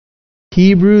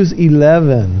Hebrews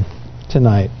 11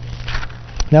 tonight.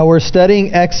 Now we're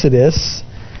studying Exodus,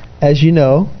 as you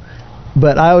know,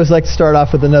 but I always like to start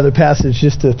off with another passage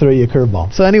just to throw you a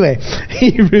curveball. So anyway,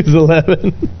 Hebrews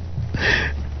 11,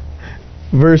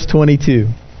 verse 22.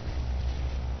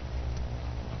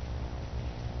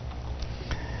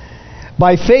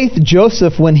 By faith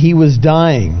Joseph, when he was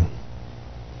dying,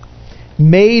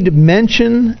 made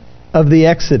mention of the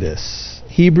Exodus.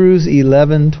 Hebrews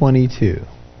 11:22.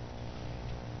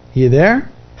 You there?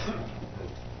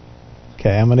 Okay,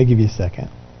 I'm going to give you a second.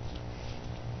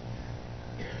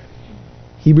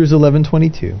 Hebrews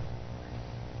 11:22.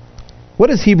 What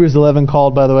is Hebrews 11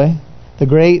 called, by the way? The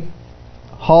Great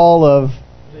Hall of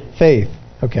Faith.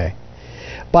 Okay.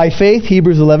 By faith,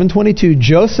 Hebrews 11:22,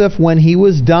 Joseph, when he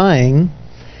was dying,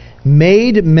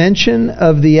 made mention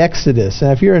of the Exodus.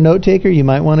 And if you're a note taker, you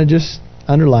might want to just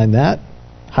underline that,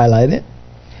 highlight it.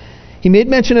 He made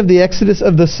mention of the exodus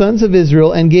of the sons of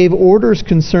Israel and gave orders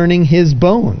concerning his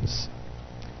bones.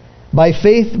 By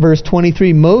faith, verse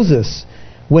 23, Moses,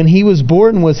 when he was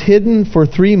born, was hidden for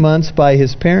 3 months by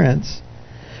his parents,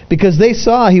 because they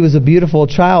saw he was a beautiful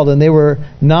child, and they were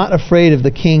not afraid of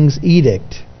the king's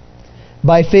edict.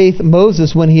 By faith,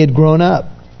 Moses, when he had grown up,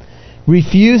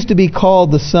 refused to be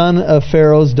called the son of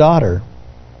Pharaoh's daughter,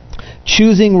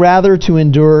 choosing rather to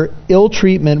endure ill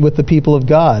treatment with the people of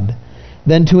God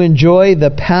than to enjoy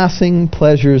the passing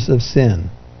pleasures of sin,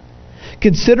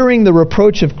 considering the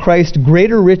reproach of Christ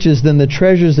greater riches than the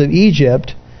treasures of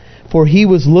Egypt, for he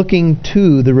was looking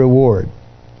to the reward.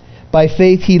 By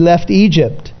faith he left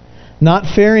Egypt, not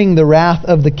fearing the wrath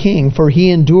of the king, for he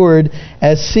endured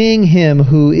as seeing him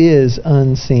who is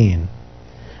unseen.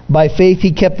 By faith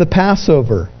he kept the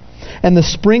Passover and the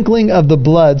sprinkling of the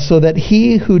blood, so that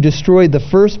he who destroyed the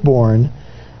firstborn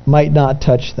might not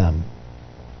touch them.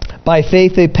 By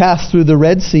faith they passed through the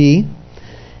Red Sea,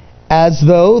 as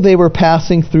though they were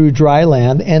passing through dry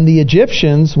land, and the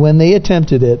Egyptians, when they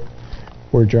attempted it,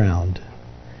 were drowned.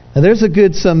 Now there's a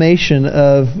good summation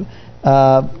of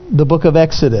the book of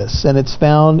Exodus, and it's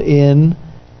found in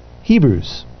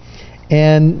Hebrews.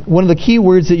 And one of the key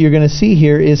words that you're going to see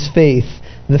here is faith.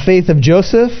 The faith of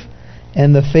Joseph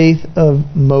and the faith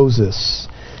of Moses.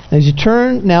 As you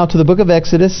turn now to the book of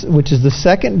Exodus, which is the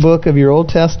second book of your Old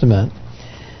Testament,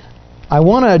 I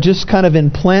want to just kind of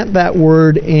implant that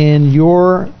word in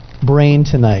your brain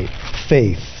tonight,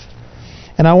 faith.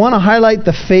 And I want to highlight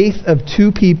the faith of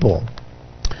two people,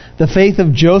 the faith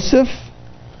of Joseph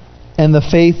and the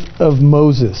faith of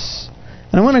Moses.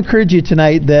 And I want to encourage you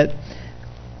tonight that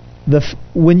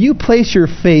when you place your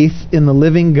faith in the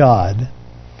living God,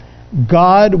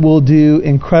 God will do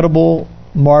incredible,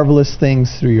 marvelous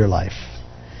things through your life.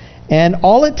 And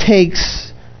all it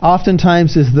takes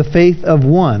oftentimes is the faith of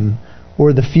one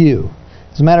or the few.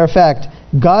 As a matter of fact,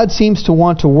 God seems to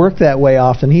want to work that way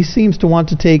often. He seems to want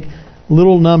to take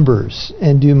little numbers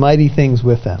and do mighty things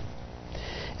with them.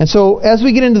 And so as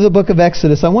we get into the book of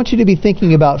Exodus, I want you to be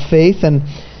thinking about faith, and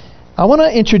I want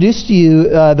to introduce to you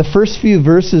the first few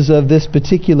verses of this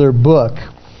particular book.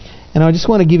 And I just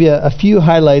want to give you a few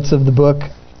highlights of the book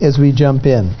as we jump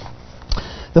in.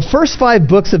 The first 5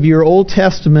 books of your Old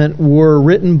Testament were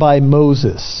written by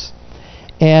Moses.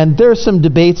 And there are some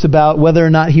debates about whether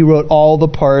or not he wrote all the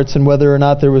parts and whether or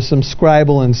not there was some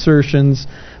scribal insertions.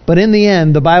 But in the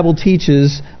end, the Bible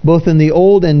teaches, both in the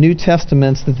Old and New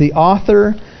Testaments, that the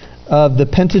author of the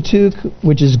Pentateuch,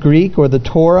 which is Greek, or the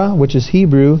Torah, which is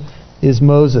Hebrew, is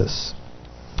Moses.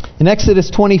 In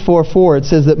Exodus 24:4, it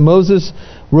says that Moses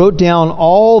wrote down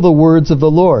all the words of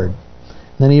the Lord.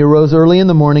 Then he arose early in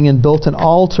the morning and built an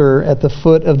altar at the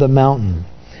foot of the mountain.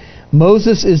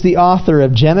 Moses is the author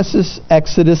of Genesis,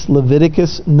 Exodus,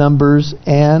 Leviticus, Numbers,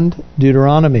 and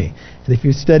Deuteronomy. And if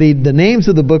you've studied the names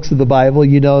of the books of the Bible,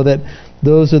 you know that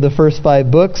those are the first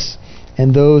 5 books,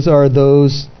 and those are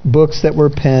those books that were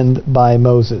penned by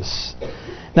Moses.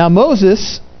 Now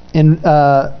Moses, in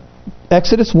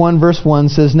Exodus 1 verse 1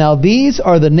 says, "Now these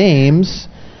are the names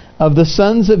of the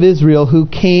sons of Israel who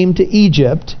came to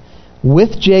Egypt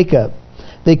with Jacob.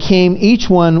 They came each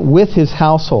one with his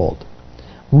household.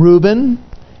 Reuben,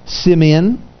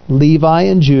 Simeon, Levi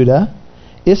and Judah,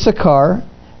 Issachar,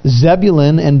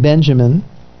 Zebulun and Benjamin,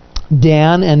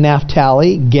 Dan and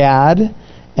Naphtali, Gad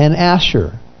and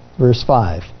Asher." Verse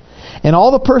 5. "And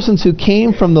all the persons who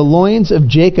came from the loins of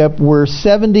Jacob were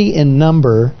 70 in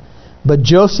number, but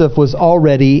Joseph was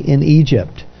already in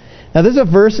Egypt." Now there's a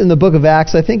verse in the book of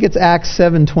Acts, I think it's Acts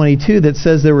 7:22, that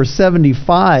says there were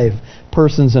 75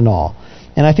 persons in all.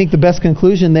 And I think the best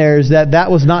conclusion there is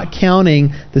that was not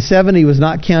counting, the 70 was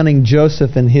not counting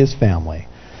Joseph and his family.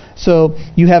 So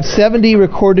you have 70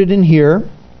 recorded in here.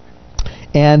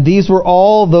 And these were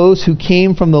all those who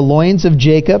came from the loins of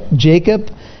Jacob. Jacob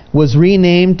was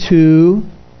renamed to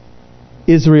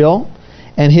Israel.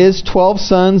 And his 12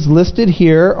 sons listed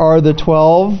here are the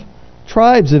 12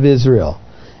 tribes of Israel.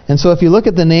 And so if you look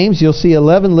at the names, you'll see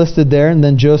 11 listed there, and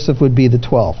then Joseph would be the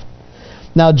 12th.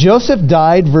 Now Joseph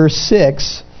died, verse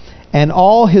 6, and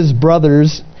all his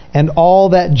brothers and all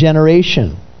that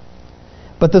generation.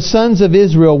 But the sons of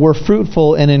Israel were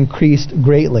fruitful and increased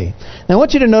greatly. Now I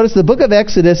want you to notice the book of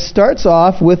Exodus starts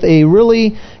off with a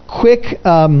really quick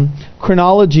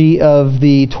chronology of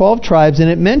the 12 tribes, and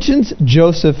it mentions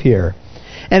Joseph here.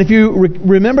 And if you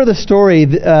remember the story,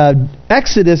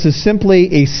 Exodus is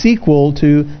simply a sequel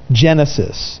to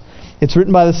Genesis. It's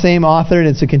written by the same author, and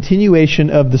it's a continuation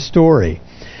of the story.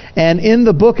 And in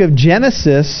the book of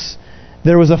Genesis,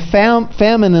 there was a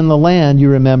famine in the land, you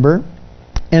remember.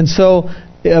 And so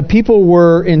people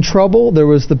were in trouble. There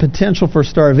was the potential for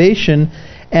starvation.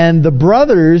 And the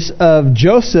brothers of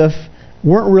Joseph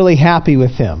weren't really happy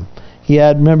with him. He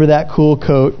had, remember that cool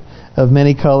coat of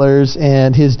many colors,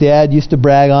 and his dad used to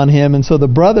brag on him, and so the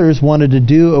brothers wanted to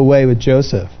do away with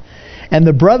Joseph. And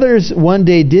the brothers one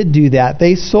day did do that.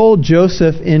 They sold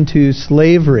Joseph into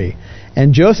slavery.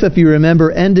 And Joseph, you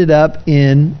remember, ended up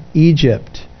in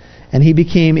Egypt, and he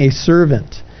became a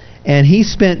servant. And he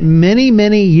spent many,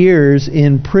 many years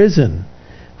in prison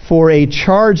for a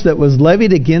charge that was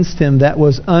levied against him that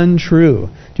was untrue.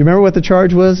 Do you remember what the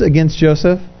charge was against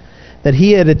Joseph? That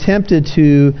he had attempted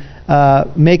to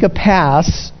make a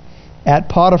pass at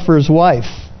Potiphar's wife.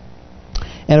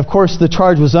 And of course the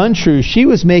charge was untrue. She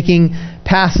was making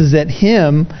passes at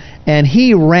him, and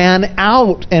he ran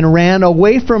out and ran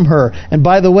away from her. And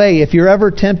by the way, if you're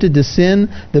ever tempted to sin,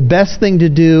 the best thing to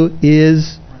do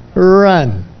is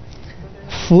run.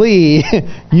 Flee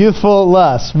youthful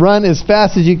lust. Run as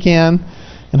fast as you can,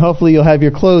 and hopefully you'll have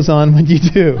your clothes on when you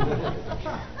do.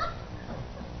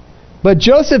 But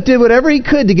Joseph did whatever he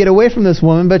could to get away from this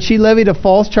woman, but she levied a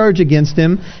false charge against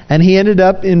him, and he ended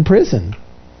up in prison.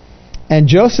 And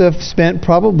Joseph spent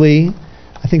probably,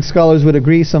 I think scholars would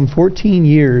agree, some 14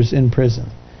 years in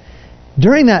prison.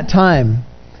 During that time,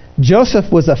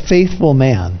 Joseph was a faithful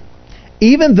man.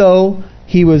 Even though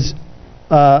he was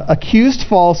accused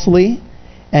falsely,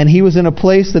 and he was in a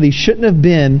place that he shouldn't have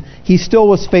been, he still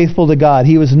was faithful to God.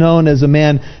 He was known as a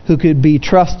man who could be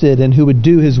trusted and who would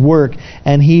do his work,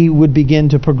 and he would begin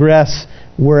to progress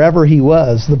wherever he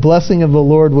was. The blessing of the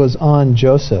Lord was on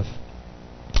Joseph.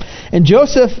 And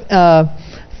Joseph,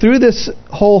 through this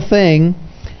whole thing,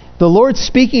 the Lord's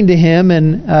speaking to him,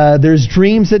 and there's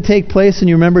dreams that take place, and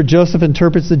you remember Joseph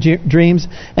interprets the dreams,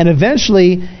 and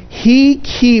eventually he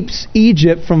keeps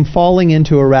Egypt from falling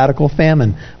into a radical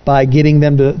famine by getting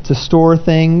them to store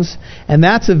things, and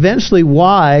that's eventually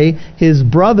why his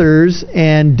brothers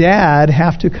and dad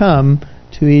have to come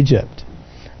to Egypt.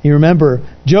 You remember,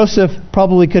 Joseph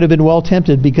probably could have been well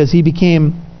tempted because he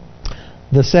became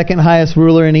the second highest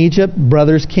ruler in Egypt.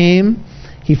 Brothers came.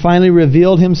 He finally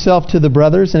revealed himself to the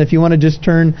brothers. And if you want to just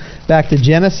turn back to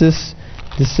Genesis,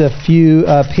 just a few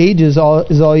pages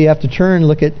is all you have to turn.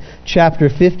 Look at chapter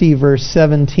 50, verse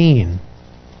 17.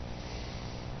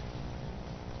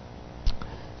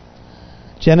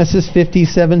 Genesis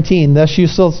 50:17. Thus you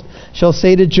shall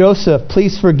say to Joseph,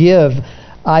 please forgive,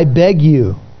 I beg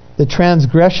you, the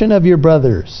transgression of your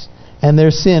brothers and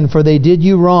their sin, for they did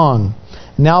you wrong.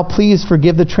 Now please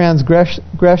forgive the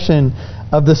transgression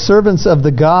of the servants of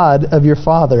the God of your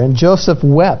father. And Joseph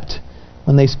wept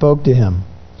when they spoke to him.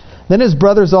 Then his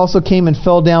brothers also came and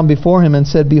fell down before him and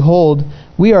said, behold,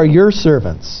 we are your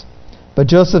servants. But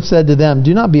Joseph said to them,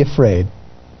 do not be afraid.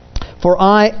 For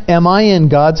am I in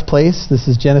God's place? This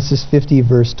is Genesis 50,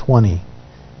 verse 20.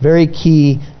 Very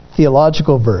key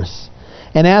theological verse.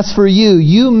 And as for you,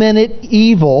 you meant it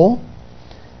evil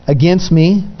against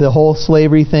me, the whole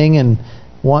slavery thing and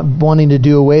wanting to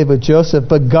do away with Joseph,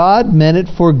 but God meant it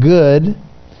for good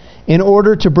in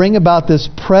order to bring about this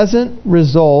present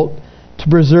result to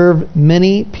preserve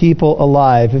many people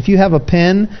alive. If you have a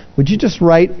pen, would you just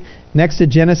write next to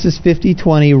Genesis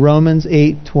 50:20, Romans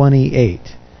 8:28,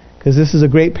 because this is a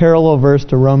great parallel verse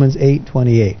to Romans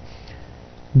 8:28.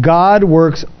 God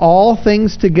works all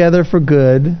things together for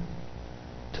good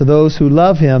to those who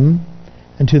love Him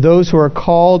and to those who are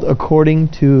called according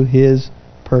to His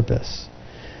purpose.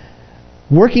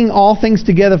 Working all things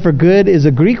together for good is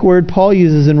a Greek word Paul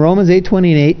uses in Romans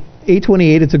 8:28.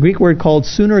 It's a Greek word called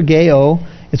synergeo.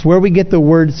 It's where we get the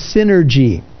word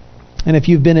synergy. And if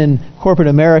you've been in corporate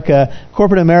America,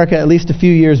 at least a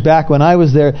few years back when I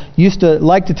was there, used to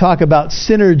like to talk about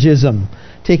synergism,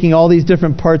 taking all these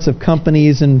different parts of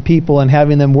companies and people and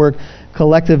having them work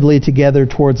collectively together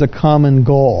towards a common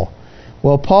goal.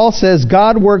 Well, Paul says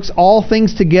God works all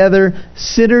things together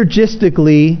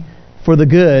synergistically for the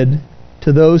good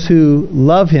to those who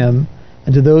love Him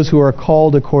and to those who are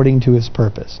called according to His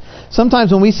purpose.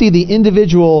 Sometimes when we see the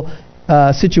individual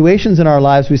situations in our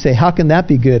lives, we say, how can that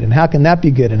be good? And how can that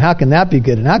be good? And how can that be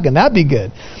good? And how can that be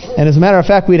good? And as a matter of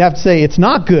fact, we'd have to say it's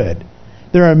not good.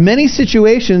 There are many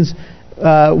situations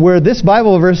where this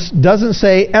Bible verse doesn't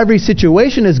say every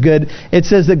situation is good. It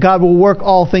says that God will work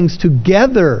all things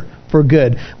together for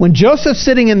good. When Joseph's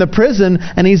sitting in the prison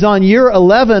and he's on year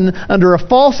 11 under a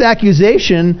false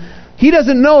accusation, he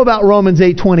doesn't know about Romans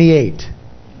 8:28.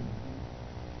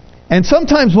 And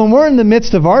sometimes when we're in the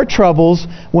midst of our troubles,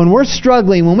 when we're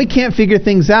struggling, when we can't figure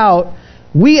things out,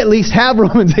 we at least have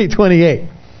Romans 8:28.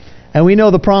 And we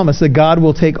know the promise that God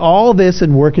will take all this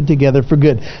and work it together for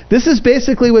good. This is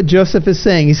basically what Joseph is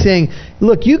saying. He's saying,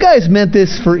 look, you guys meant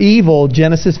this for evil,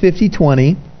 Genesis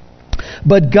 50:20.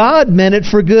 But God meant it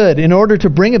for good in order to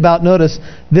bring about, notice,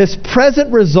 this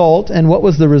present result. And what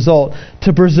was the result?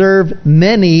 To preserve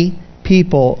many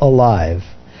people alive.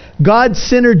 God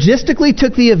synergistically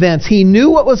took the events. He knew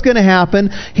what was going to happen.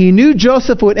 He knew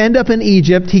Joseph would end up in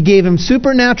Egypt. He gave him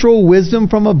supernatural wisdom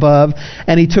from above.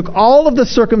 And He took all of the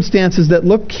circumstances that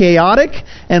looked chaotic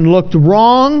and looked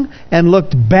wrong and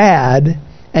looked bad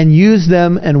and used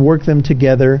them and worked them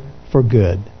together for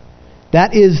good.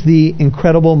 That is the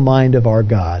incredible mind of our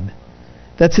God.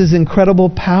 That's His incredible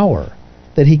power,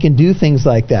 that He can do things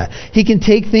like that. He can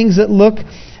take things that look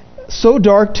so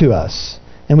dark to us,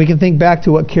 and we can think back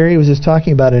to what Kerry was just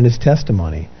talking about in his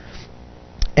testimony,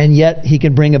 and yet He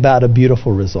can bring about a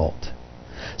beautiful result.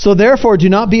 So therefore, do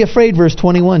not be afraid, verse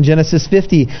 21, Genesis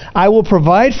 50. I will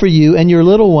provide for you and your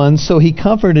little ones. So he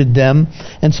comforted them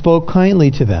and spoke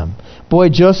kindly to them. Boy,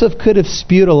 Joseph could have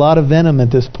spewed a lot of venom at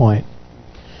this point.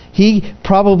 He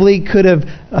probably could have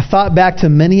thought back to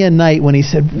many a night when he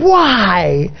said,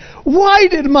 why? Why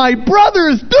did my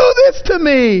brothers do this to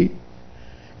me?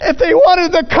 If they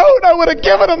wanted the coat, I would have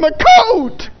given them the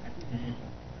coat.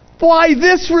 Why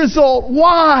this result?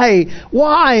 Why?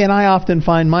 Why? And I often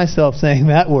find myself saying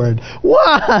that word.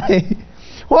 Why?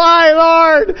 Why,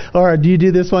 Lord? Or do you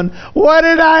do this one? What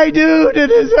did I do to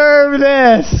deserve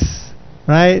this?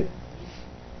 Right?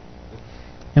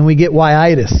 And we get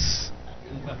why-itis.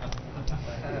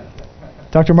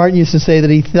 Dr. Martin used to say that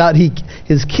he thought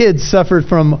his kids suffered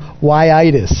from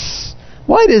why-itis.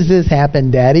 Why does this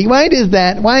happen, Daddy? Why is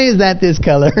that this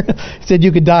color? He said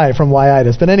you could die from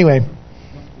why-itis. But anyway.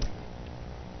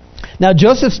 Now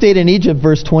Joseph stayed in Egypt,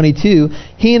 verse 22.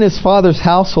 He and his father's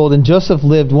household, and Joseph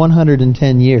lived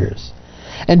 110 years.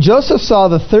 And Joseph saw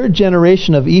the third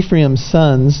generation of Ephraim's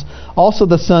sons, also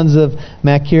the sons of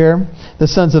Machir. The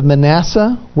sons of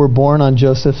Manasseh were born on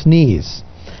Joseph's knees.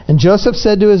 And Joseph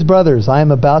said to his brothers, I am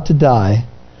about to die,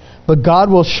 but God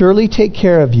will surely take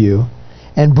care of you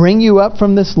and bring you up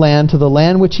from this land to the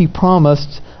land which He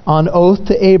promised on oath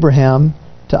to Abraham,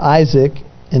 to Isaac,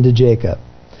 and to Jacob.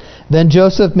 Then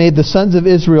Joseph made the sons of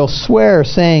Israel swear,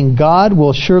 saying, God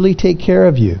will surely take care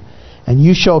of you, and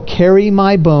you shall carry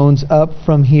my bones up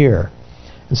from here.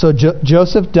 And so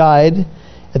Joseph died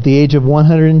at the age of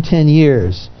 110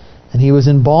 years, and he was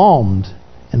embalmed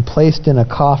and placed in a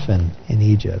coffin in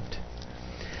Egypt.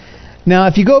 Now,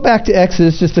 if you go back to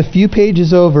Exodus just a few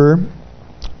pages over,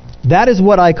 that is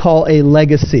what I call a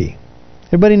legacy.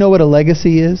 Everybody know what a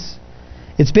legacy is?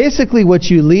 It's basically what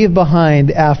you leave behind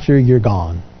after you're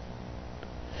gone.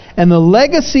 And the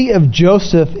legacy of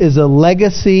Joseph is a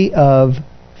legacy of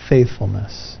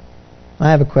faithfulness.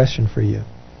 I have a question for you.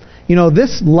 You know,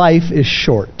 this life is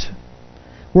short.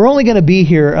 We're only going to be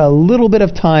here a little bit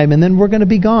of time, and then we're going to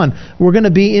be gone. We're going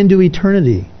to be into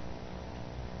eternity.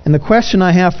 And the question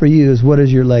I have for you is, what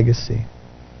is your legacy?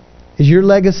 Is your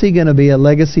legacy going to be a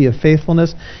legacy of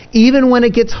faithfulness? Even when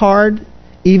it gets hard,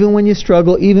 even when you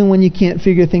struggle, even when you can't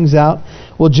figure things out?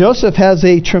 Well, Joseph has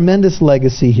a tremendous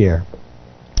legacy here.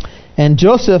 And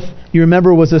Joseph, you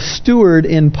remember, was a steward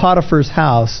in Potiphar's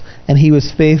house, and he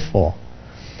was faithful.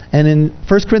 And in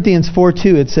 1 Corinthians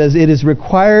 4:2 it says, it is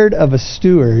required of a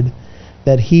steward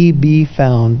that he be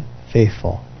found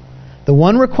faithful. The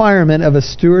one requirement of a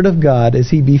steward of God is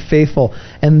he be faithful.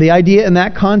 And the idea in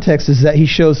that context is that he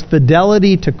shows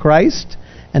fidelity to Christ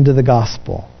and to the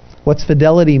gospel. What's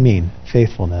fidelity mean?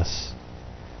 Faithfulness.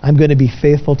 I'm going to be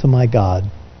faithful to my God.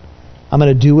 I'm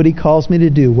going to do what He calls me to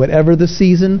do, whatever the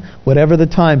season, whatever the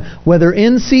time. Whether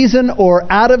in season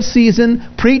or out of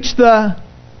season, preach the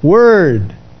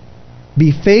word.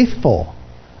 Be faithful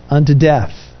unto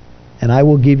death, and I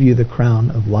will give you the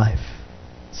crown of life,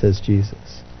 says Jesus.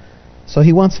 So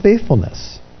He wants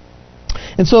faithfulness.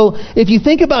 And so if you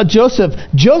think about Joseph,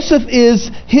 Joseph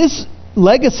is his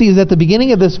legacy is at the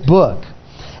beginning of this book.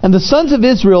 And the sons of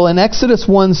Israel in Exodus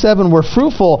 1:7 were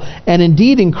fruitful and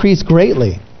indeed increased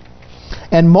greatly,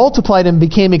 and multiplied and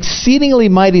became exceedingly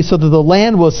mighty, so that the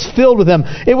land was filled with them.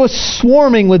 It was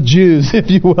swarming with Jews, if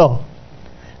you will.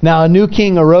 Now a new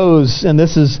king arose, and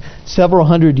this is several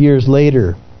hundred years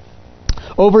later,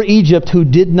 over Egypt, who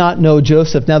did not know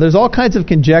Joseph. Now there's all kinds of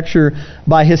conjecture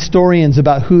by historians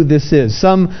about who this is.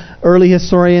 Some early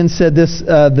historians said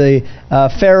the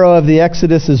Pharaoh of the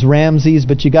Exodus is Ramses,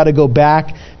 but you got to go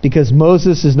back because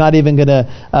Moses is not even going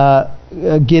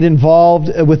to get involved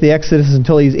with the Exodus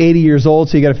until he's 80 years old,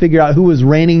 so you got to figure out who was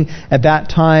reigning at that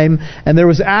time. And there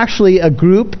was actually a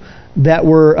group that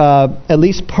were at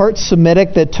least part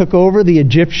Semitic that took over the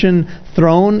Egyptian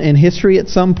throne in history at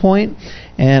some point.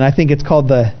 And I think it's called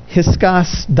the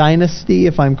Hyksos dynasty,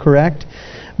 if I'm correct.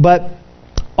 But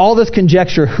all this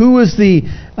conjecture, who is the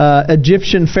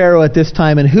Egyptian pharaoh at this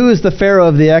time, and who is the pharaoh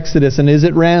of the Exodus, and is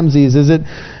it Ramses, is it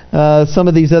some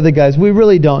of these other guys? We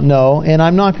really don't know, and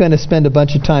I'm not going to spend a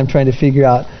bunch of time trying to figure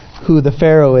out who the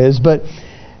pharaoh is. But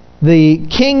the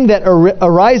king that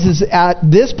arises at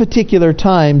this particular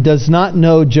time does not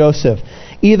know Joseph.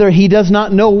 Either he does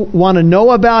not want to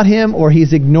know about him, or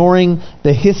he's ignoring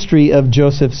the history of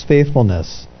Joseph's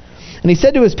faithfulness. And he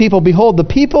said to his people, "Behold, the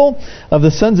people of the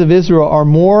sons of Israel are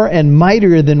more and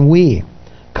mightier than we.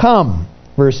 Come,"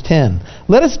 verse 10,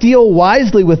 "let us deal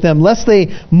wisely with them, lest they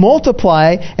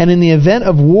multiply, and in the event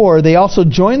of war they also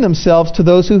join themselves to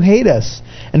those who hate us,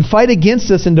 and fight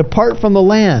against us and depart from the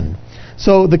land."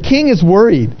 So the king is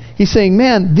worried. He's saying,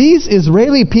 man, these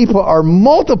Israeli people are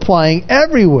multiplying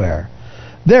everywhere.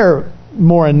 They're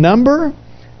more in number.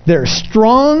 They're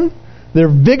strong. They're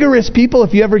vigorous people.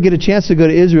 If you ever get a chance to go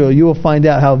to Israel, you will find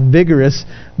out how vigorous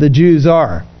the Jews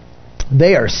are.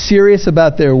 They are serious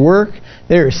about their work.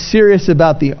 They are serious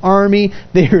about the army.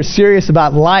 They are serious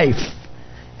about life.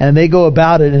 And they go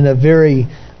about it in a very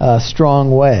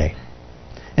strong way.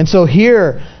 And so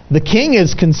here, the king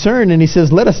is concerned, and he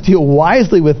says, let us deal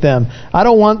wisely with them. I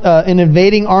don't want an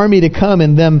invading army to come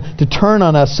and them to turn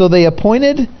on us. So they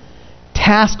appointed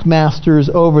taskmasters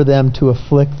over them to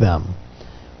afflict them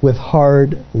with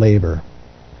hard labor.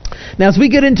 Now, as we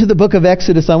get into the book of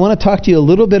Exodus, I want to talk to you a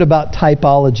little bit about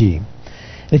typology.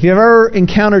 If you've ever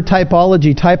encountered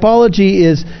typology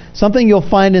is something you'll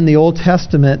find in the Old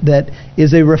Testament that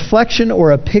is a reflection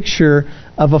or a picture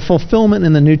of a fulfillment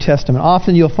in the New Testament.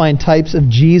 Often you'll find types of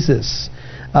Jesus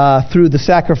through the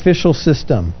sacrificial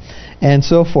system and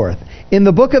so forth. In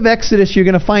the book of Exodus, you're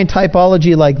going to find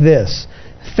typology like this.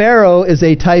 Pharaoh is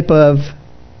a type of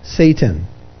Satan.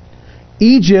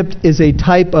 Egypt is a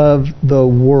type of the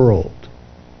world.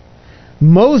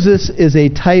 Moses is a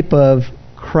type of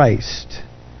Christ,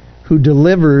 who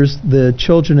delivers the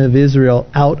children of Israel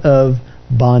out of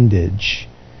bondage.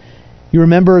 You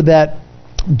remember that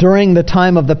during the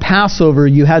time of the Passover,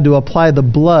 you had to apply the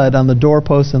blood on the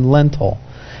doorpost and lintel.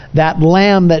 That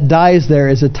lamb that dies there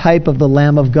is a type of the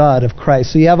Lamb of God, of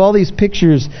Christ. So you have all these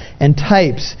pictures and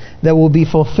types that will be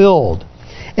fulfilled.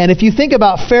 And if you think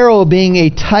about Pharaoh being a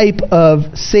type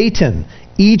of Satan,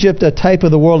 Egypt a type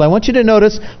of the world, I want you to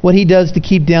notice what he does to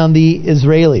keep down the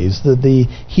Israelis, the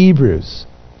Hebrews.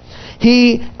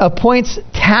 He appoints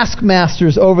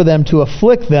taskmasters over them to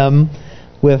afflict them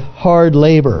with hard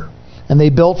labor. And they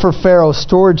built for Pharaoh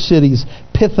storage cities,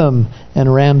 Pithom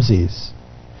and Ramses.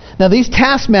 Now these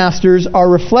taskmasters are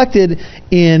reflected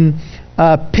in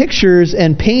pictures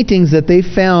and paintings that they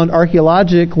found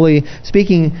archaeologically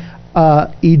speaking.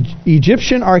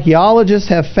 Egyptian archaeologists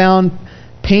have found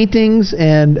paintings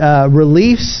and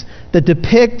reliefs that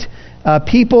depict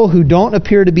people who don't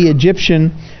appear to be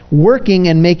Egyptian working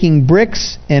and making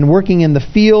bricks and working in the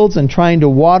fields and trying to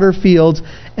water fields,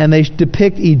 and they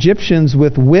depict Egyptians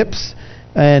with whips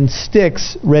and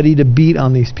sticks ready to beat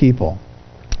on these people.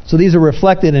 So these are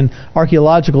reflected in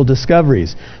archaeological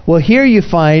discoveries. Well, here you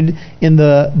find in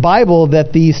the Bible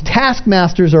that these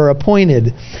taskmasters are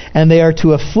appointed, and they are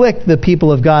to afflict the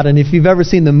people of God. And if you've ever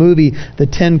seen the movie The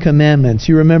Ten Commandments,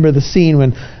 you remember the scene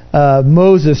when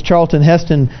Moses, Charlton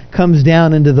Heston, comes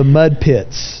down into the mud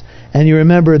pits. And you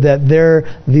remember that they're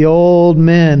the old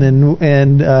men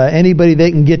and anybody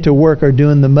they can get to work are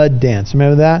doing the mud dance.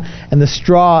 Remember that? And the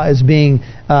straw is being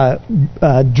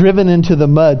driven into the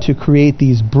mud to create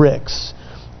these bricks,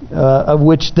 of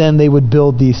which then they would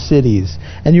build these cities.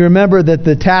 And you remember that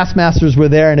the taskmasters were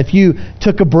there, and if you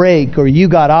took a break or you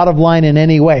got out of line in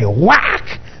any way,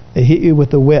 whack! They hit you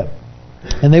with the whip.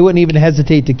 And they wouldn't even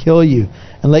hesitate to kill you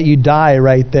and let you die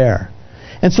right there.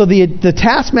 And so the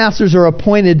taskmasters are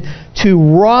appointed to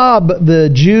rob the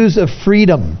Jews of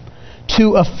freedom,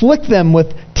 to afflict them with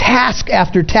task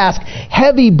after task,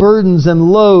 heavy burdens and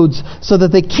loads, so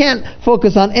that they can't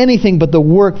focus on anything but the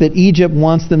work that Egypt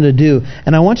wants them to do.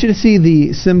 And I want you to see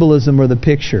the symbolism or the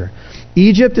picture.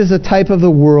 Egypt is a type of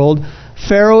the world.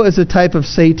 Pharaoh is a type of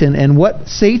Satan. And what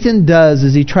Satan does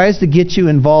is he tries to get you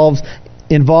involved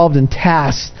in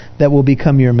tasks that will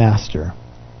become your master.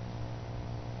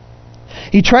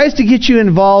 He tries to get you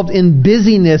involved in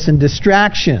busyness and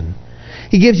distraction.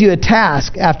 He gives you a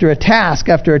task after a task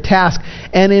after a task.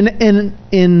 And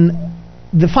in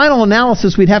the final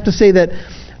analysis, we'd have to say that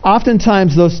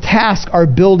oftentimes those tasks are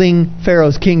building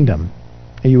Pharaoh's kingdom.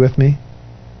 Are you with me?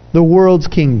 The world's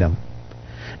kingdom.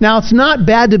 Now, it's not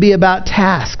bad to be about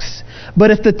tasks,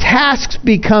 but if the tasks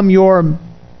become your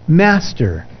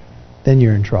master, then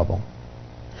you're in trouble.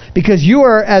 Because you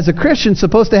are, as a Christian,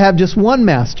 supposed to have just one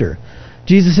master.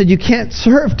 Jesus said you can't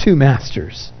serve two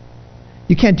masters.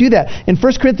 You can't do that. In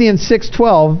 1 Corinthians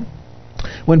 6:12,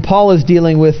 when Paul is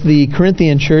dealing with the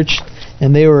Corinthian church,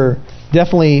 and they were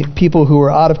definitely people who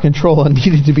were out of control and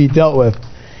needed to be dealt with,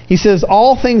 he says,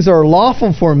 all things are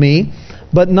lawful for me,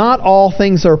 but not all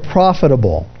things are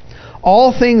profitable.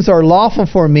 All things are lawful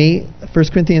for me, 1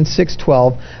 Corinthians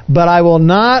 6:12, but I will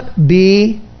not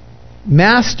be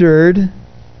mastered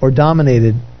or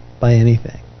dominated by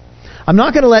anything. I'm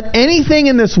not going to let anything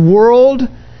in this world,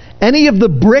 any of the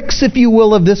bricks, if you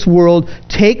will, of this world,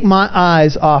 take my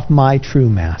eyes off my true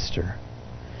master.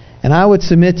 And I would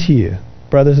submit to you,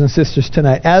 brothers and sisters,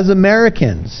 tonight, as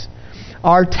Americans,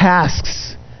 our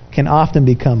tasks can often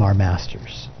become our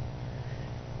masters.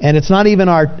 And it's not even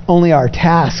only our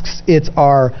tasks, it's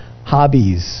our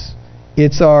hobbies.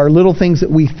 It's our little things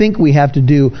that we think we have to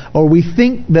do, or we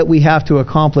think that we have to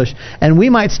accomplish. And we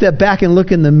might step back and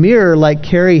look in the mirror like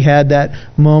Kerry had that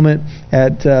moment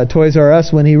at Toys R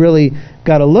Us when he really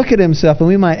got a look at himself, and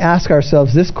we might ask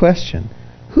ourselves this question: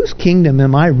 whose kingdom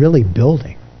am I really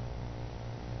building?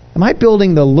 Am I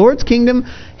building the Lord's kingdom?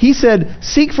 He said,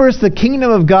 seek first the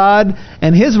kingdom of God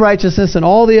and His righteousness, and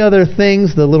all the other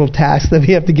things, the little tasks that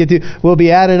we have to get to, will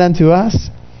be added unto us.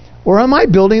 Or am I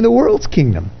building the world's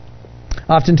kingdom?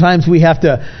 Oftentimes we have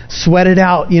to sweat it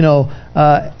out,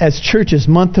 as churches,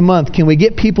 month to month. Can we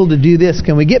get people to do this?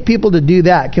 Can we get people to do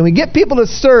that? Can we get people to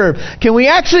serve? Can we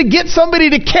actually get somebody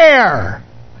to care?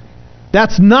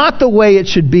 That's not the way it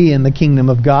should be in the kingdom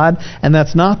of God, and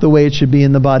that's not the way it should be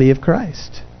in the body of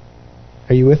Christ.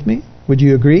 Are you with me? Would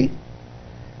you agree?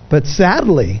 But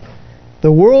sadly,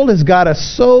 the world has got us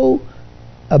so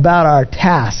about our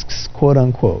tasks, quote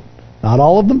unquote. Not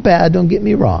all of them bad, don't get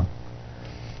me wrong.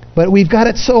 But we've got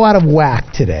it so out of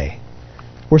whack today.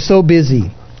 We're so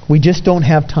busy. We just don't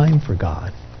have time for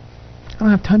God. I don't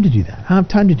have time to do that. I don't have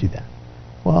time to do that.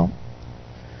 Well,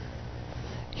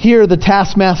 here the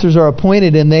taskmasters are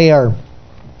appointed, and they are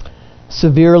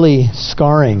severely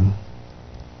scarring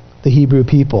the Hebrew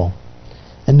people.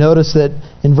 And notice that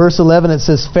in verse 11 it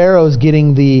says Pharaoh's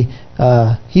getting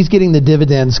he's getting the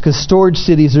dividends because storage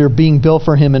cities are being built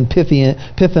for him in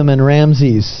Pithom and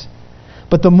Ramses.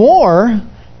 But the more,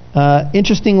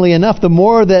 interestingly enough, the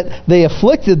more that they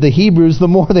afflicted the Hebrews, the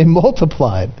more they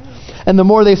multiplied. And the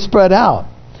more they spread out.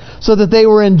 So that they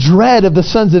were in dread of the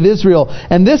sons of Israel.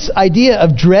 And this idea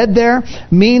of dread there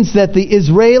means that the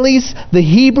Israelis, the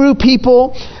Hebrew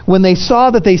people, when they saw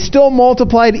that they still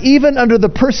multiplied, even under the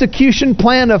persecution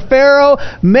plan of Pharaoh,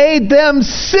 made them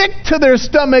sick to their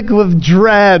stomach with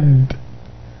dread.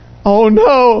 Oh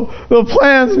no, the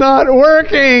plan's not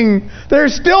working. They're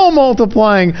still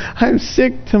multiplying. I'm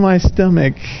sick to my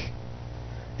stomach.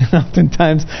 And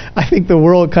oftentimes, I think the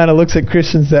world kind of looks at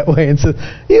Christians that way and says,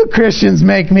 you Christians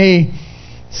make me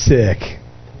sick.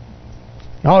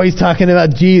 Always talking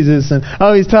about Jesus, and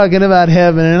always talking about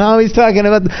heaven, and always talking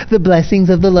about the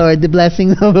blessings of the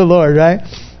Lord, right?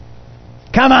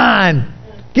 Come on!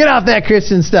 Get off that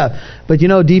Christian stuff. But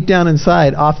deep down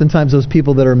inside, oftentimes those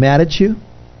people that are mad at you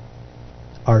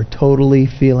are totally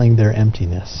feeling their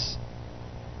emptiness.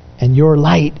 And your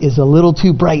light is a little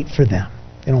too bright for them.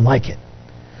 They don't like it.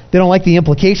 They don't like the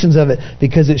implications of it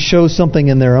because it shows something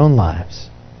in their own lives.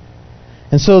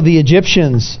 And so the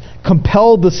Egyptians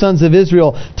compelled the sons of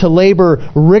Israel to labor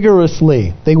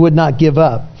rigorously. They would not give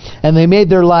up. And they made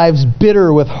their lives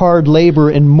bitter with hard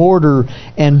labor in mortar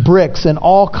and bricks and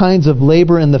all kinds of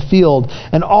labor in the field,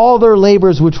 and all their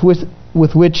labors with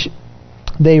which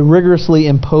they rigorously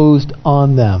imposed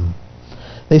on them.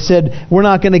 They said, we're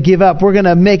not going to give up. We're going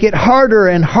to make it harder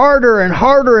and harder and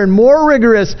harder and more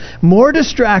rigorous, more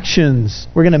distractions.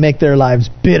 We're going to make their lives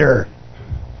bitter.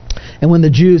 And when the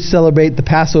Jews celebrate the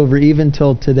Passover, even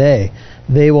till today,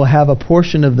 they will have a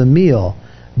portion of the meal,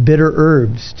 bitter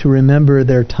herbs, to remember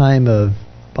their time of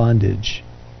bondage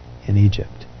in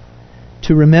Egypt.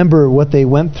 to remember what they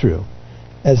went through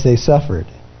as they suffered.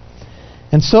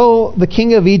 And so the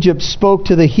king of Egypt spoke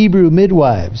to the Hebrew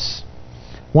midwives,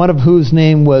 one of whose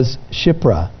name was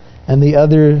Shiphrah, and the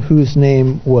other whose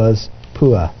name was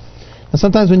Puah. Now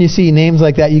sometimes when you see names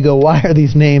like that, you go, why are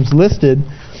these names listed?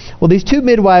 Well, these two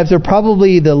midwives are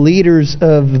probably the leaders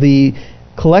of the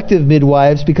collective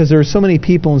midwives because there are so many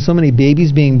people and so many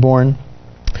babies being born.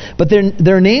 But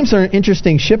their names are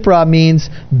interesting. Shiphrah means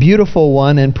beautiful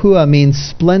one, and Puah means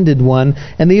splendid one.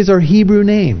 And these are Hebrew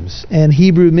names and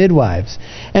Hebrew midwives.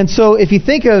 And so if you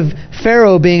think of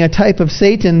Pharaoh being a type of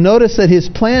Satan, notice that his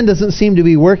plan doesn't seem to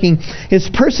be working. His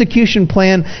persecution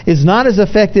plan is not as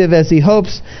effective as he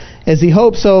hopes.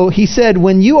 So he said,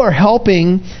 when you are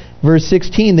helping, verse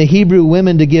 16, the Hebrew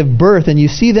women to give birth, and you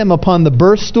see them upon the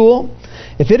birth stool,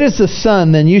 if it is a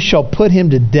son, then you shall put him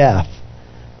to death.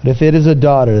 But if it is a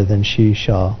daughter, then she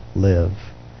shall live.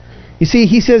 You see,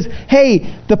 he says,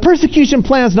 hey, the persecution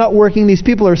plan is not working. These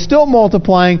people are still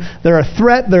multiplying. They're a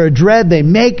threat. They're a dread. They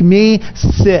make me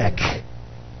sick.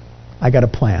 I got a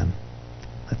plan.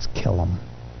 Let's kill them.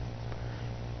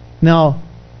 Now,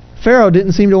 Pharaoh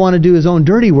didn't seem to want to do his own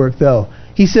dirty work, though.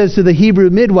 He says to the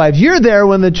Hebrew midwives, you're there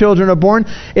when the children are born.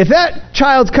 If that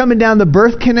child's coming down the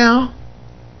birth canal,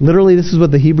 literally this is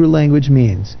what the Hebrew language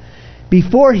means.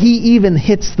 Before he even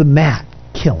hits the mat,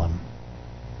 kill him.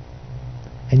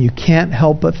 And you can't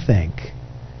help but think,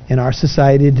 in our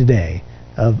society today,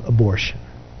 of abortion.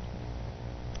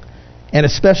 And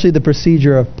especially the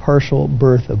procedure of partial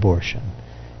birth abortion.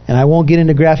 And I won't get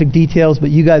into graphic details, but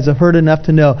you guys have heard enough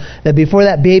to know that before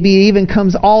that baby even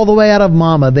comes all the way out of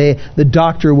mama, the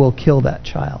doctor will kill that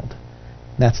child.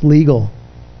 That's legal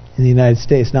in the United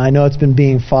States. Now I know it's been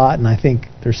being fought, and I think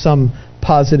there's some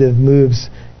positive moves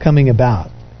coming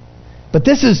about. But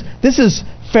this is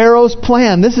Pharaoh's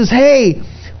plan. This is, hey,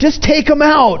 just take them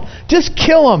out. Just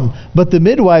kill them. But the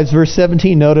midwives, verse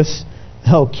 17, notice,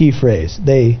 key phrase,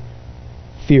 they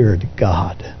feared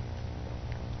God.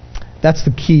 That's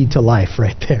the key to life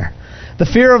right there. The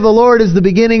fear of the Lord is the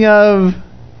beginning of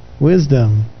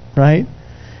wisdom, right?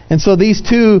 And so these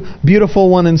two,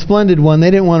 beautiful one and splendid one, they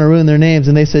didn't want to ruin their names,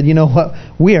 and they said, you know what?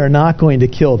 We are not going to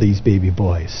kill these baby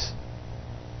boys.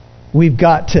 We've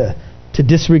got to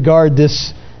disregard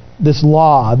this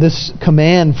law, this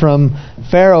command from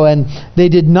Pharaoh. And they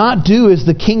did not do as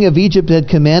the king of Egypt had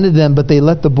commanded them, but they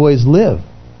let the boys live.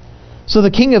 So the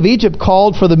king of Egypt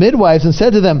called for the midwives and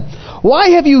said to them, why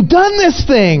have you done this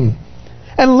thing?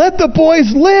 And let the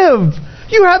boys live.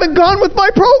 You haven't gone with my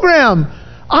program.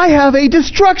 I have a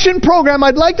destruction program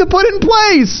I'd like to put in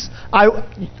place.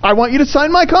 I want you to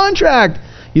sign my contract.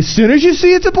 As soon as you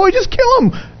see it's a boy, just kill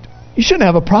him. You shouldn't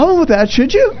have a problem with that,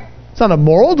 should you? It's not a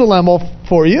moral dilemma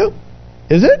for you,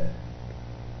 is it?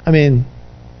 I mean,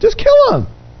 just kill them.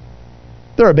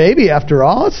 They're a baby after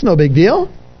all. It's no big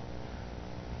deal.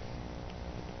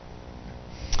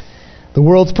 The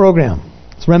world's program.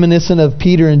 It's reminiscent of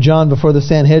Peter and John before the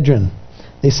Sanhedrin.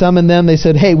 They summoned them. They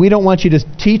said, hey, we don't want you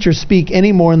to teach or speak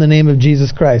anymore in the name of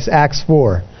Jesus Christ. Acts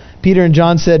 4. Peter and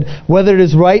John said, whether it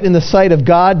is right in the sight of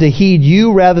God to heed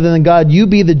you rather than God, you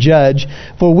be the judge,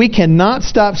 for we cannot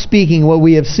stop speaking what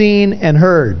we have seen and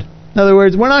heard. In other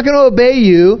words, we're not going to obey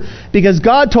you because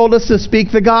God told us to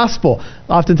speak the gospel.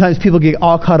 Oftentimes people get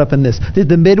all caught up in this. Did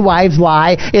the midwives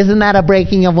lie? Isn't that a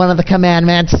breaking of one of the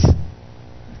commandments?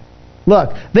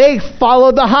 Look, they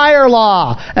followed the higher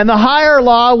law, and the higher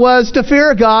law was to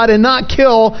fear God and not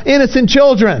kill innocent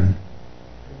children.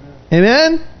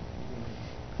 Amen?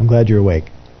 I'm glad you're awake.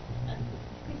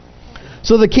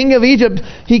 So the king of Egypt,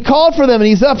 he called for them and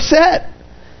he's upset.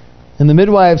 And the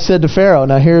midwives said to Pharaoh,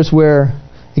 now here's where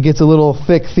it gets a little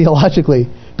thick theologically.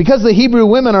 Because the Hebrew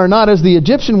women are not as the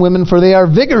Egyptian women, for they are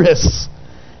vigorous.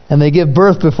 And they give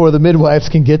birth before the midwives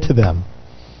can get to them.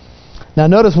 Now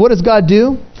notice, what does God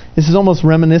do? This is almost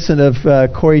reminiscent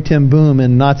of Corrie ten Boom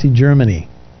in Nazi Germany.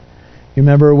 You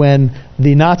remember when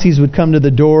the Nazis would come to the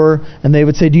door and they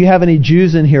would say, do you have any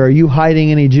Jews in here? Are you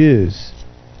hiding any Jews?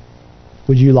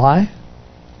 Would you lie?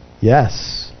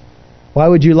 Yes. Why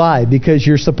would you lie? Because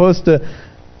you're supposed to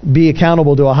be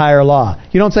accountable to a higher law.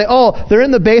 You don't say, oh, they're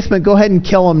in the basement, go ahead and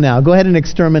kill them now. Go ahead and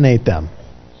exterminate them.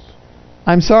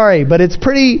 I'm sorry, but it's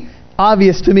pretty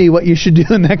obvious to me what you should do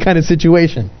in that kind of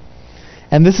situation.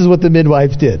 And this is what the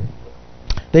midwives did.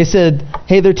 They said,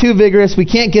 hey, they're too vigorous, we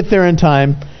can't get there in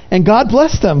time. And God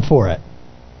blessed them for it.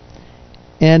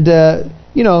 And,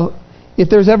 if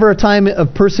there's ever a time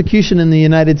of persecution in the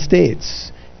United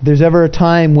States, if there's ever a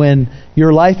time when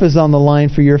your life is on the line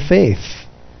for your faith,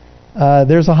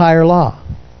 there's a higher law.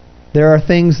 There are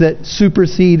things that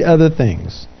supersede other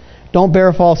things. Don't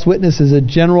bear false witness is a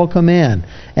general command,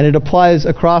 and it applies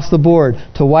across the board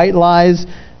to white lies,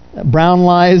 brown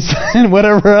lies, and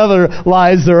whatever other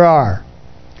lies there are.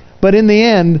 But in the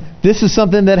end, this is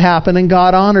something that happened, and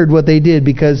God honored what they did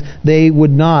because they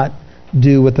would not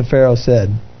do what the Pharaoh said.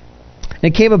 And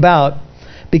it came about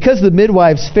because the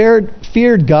midwives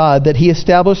feared God that he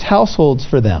established households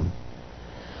for them.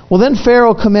 Well, then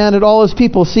Pharaoh commanded all his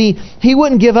people. See, he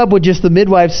wouldn't give up with just the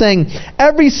midwives, saying,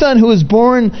 every son who is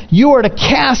born you are to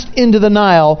cast into the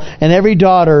Nile, and every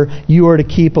daughter you are to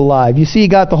keep alive. You see, he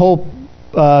got the whole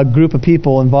group of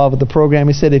people involved with the program.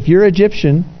 He said, if you're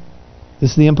Egyptian,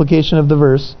 this is the implication of the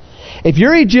verse, if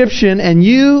you're Egyptian and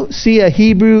you see a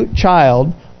Hebrew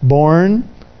child born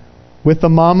with the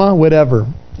mama,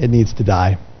 whatever, it needs to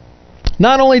die.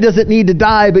 Not only does it need to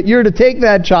die, but you're to take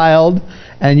that child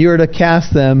and you're to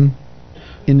cast them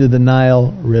into the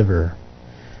Nile River.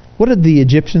 What did the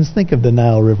Egyptians think of the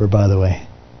Nile River, by the way?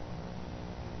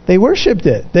 They worshipped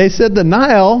it. They said the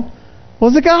Nile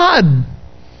was a god.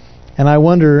 And I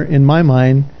wonder, in my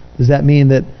mind, does that mean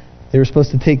that they were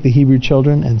supposed to take the Hebrew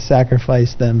children and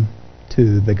sacrifice them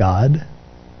to the god?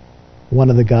 One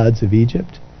of the gods of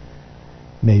Egypt?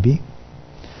 Maybe.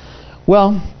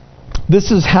 Well,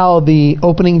 this is how the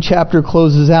opening chapter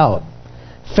closes out.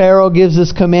 Pharaoh gives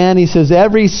this command. He says,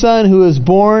 every son who is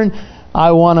born,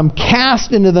 I want him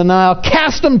cast into the Nile.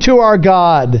 Cast them to our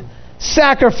God.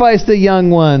 Sacrifice the young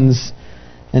ones.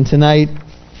 And tonight,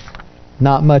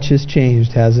 not much has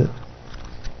changed, has it?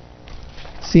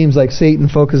 Seems like Satan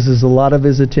focuses a lot of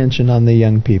his attention on the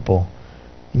young people.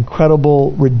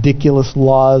 Incredible, ridiculous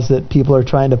laws that people are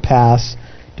trying to pass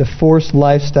to force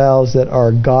lifestyles that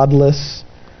are godless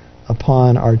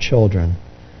upon our children.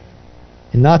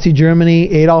 In Nazi Germany,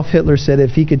 Adolf Hitler said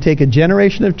if he could take a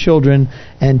generation of children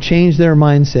and change their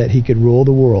mindset, he could rule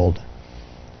the world.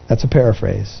 That's a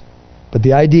paraphrase. But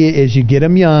the idea is you get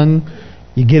them young,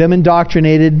 you get them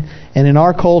indoctrinated, and in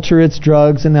our culture it's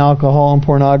drugs and alcohol and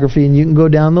pornography, and you can go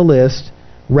down the list.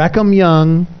 Wreck them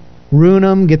young, ruin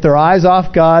them, get their eyes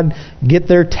off God, get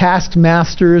their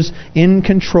taskmasters in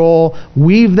control,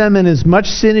 weave them in as much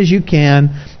sin as you can,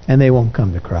 and they won't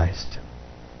come to Christ.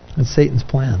 That's Satan's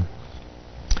plan.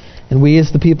 And we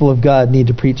as the people of God need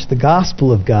to preach the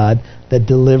gospel of God that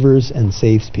delivers and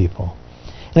saves people.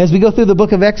 And as we go through the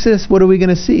book of Exodus, what are we going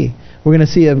to see? We're going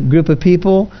to see a group of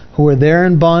people who are there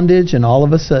in bondage, and all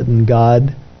of a sudden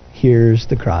God hears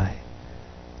the cry.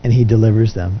 And he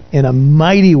delivers them in a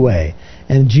mighty way.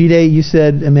 And G-Day, you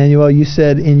said, Emmanuel, you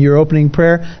said in your opening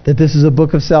prayer that this is a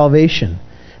book of salvation.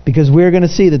 Because we're going to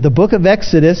see that the book of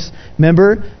Exodus,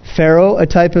 remember, Pharaoh, a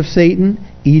type of Satan,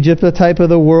 Egypt, a type of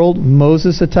the world,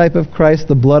 Moses, a type of Christ,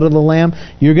 the blood of the Lamb.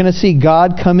 You're going to see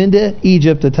God come into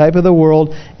Egypt, a type of the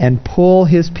world, and pull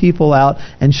his people out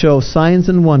and show signs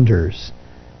and wonders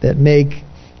that make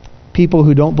people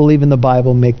who don't believe in the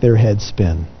Bible make their heads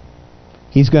spin.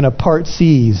 He's going to part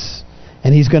seas,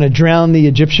 and he's going to drown the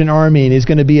Egyptian army, and he's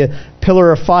going to be a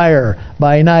pillar of fire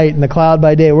by night and a cloud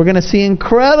by day. We're going to see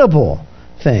incredible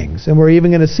things, and we're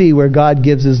even going to see where God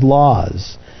gives his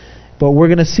laws. But we're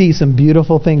going to see some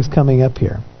beautiful things coming up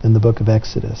here in the book of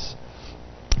Exodus.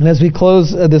 And as we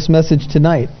close this message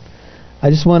tonight, I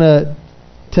just want to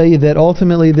tell you that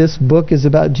ultimately this book is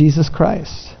about Jesus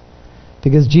Christ.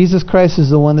 Because Jesus Christ is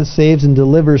the one that saves and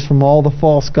delivers from all the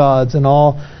false gods and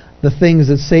all the things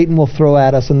that Satan will throw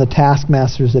at us and the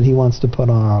taskmasters that he wants to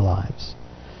put on our lives.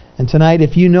 And tonight,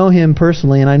 if you know him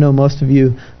personally, and I know most of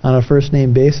you on a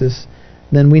first-name basis,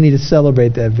 then we need to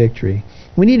celebrate that victory.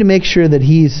 We need to make sure that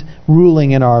he's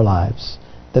ruling in our lives,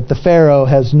 that the Pharaoh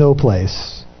has no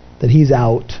place, that he's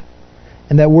out,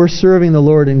 and that we're serving the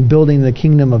Lord and building the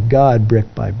kingdom of God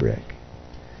brick by brick.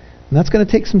 And that's going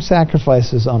to take some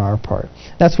sacrifices on our part.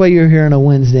 That's why you're here on a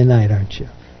Wednesday night, aren't you?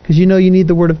 Because you know you need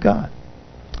the Word of God.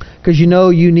 Because you know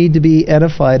you need to be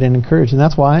edified and encouraged. And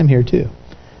that's why I'm here too.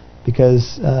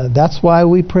 Because that's why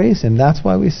we praise him. That's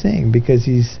why we sing. Because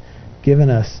he's given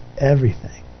us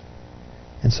everything.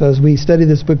 And so as we study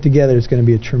this book together, it's going to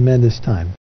be a tremendous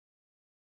time.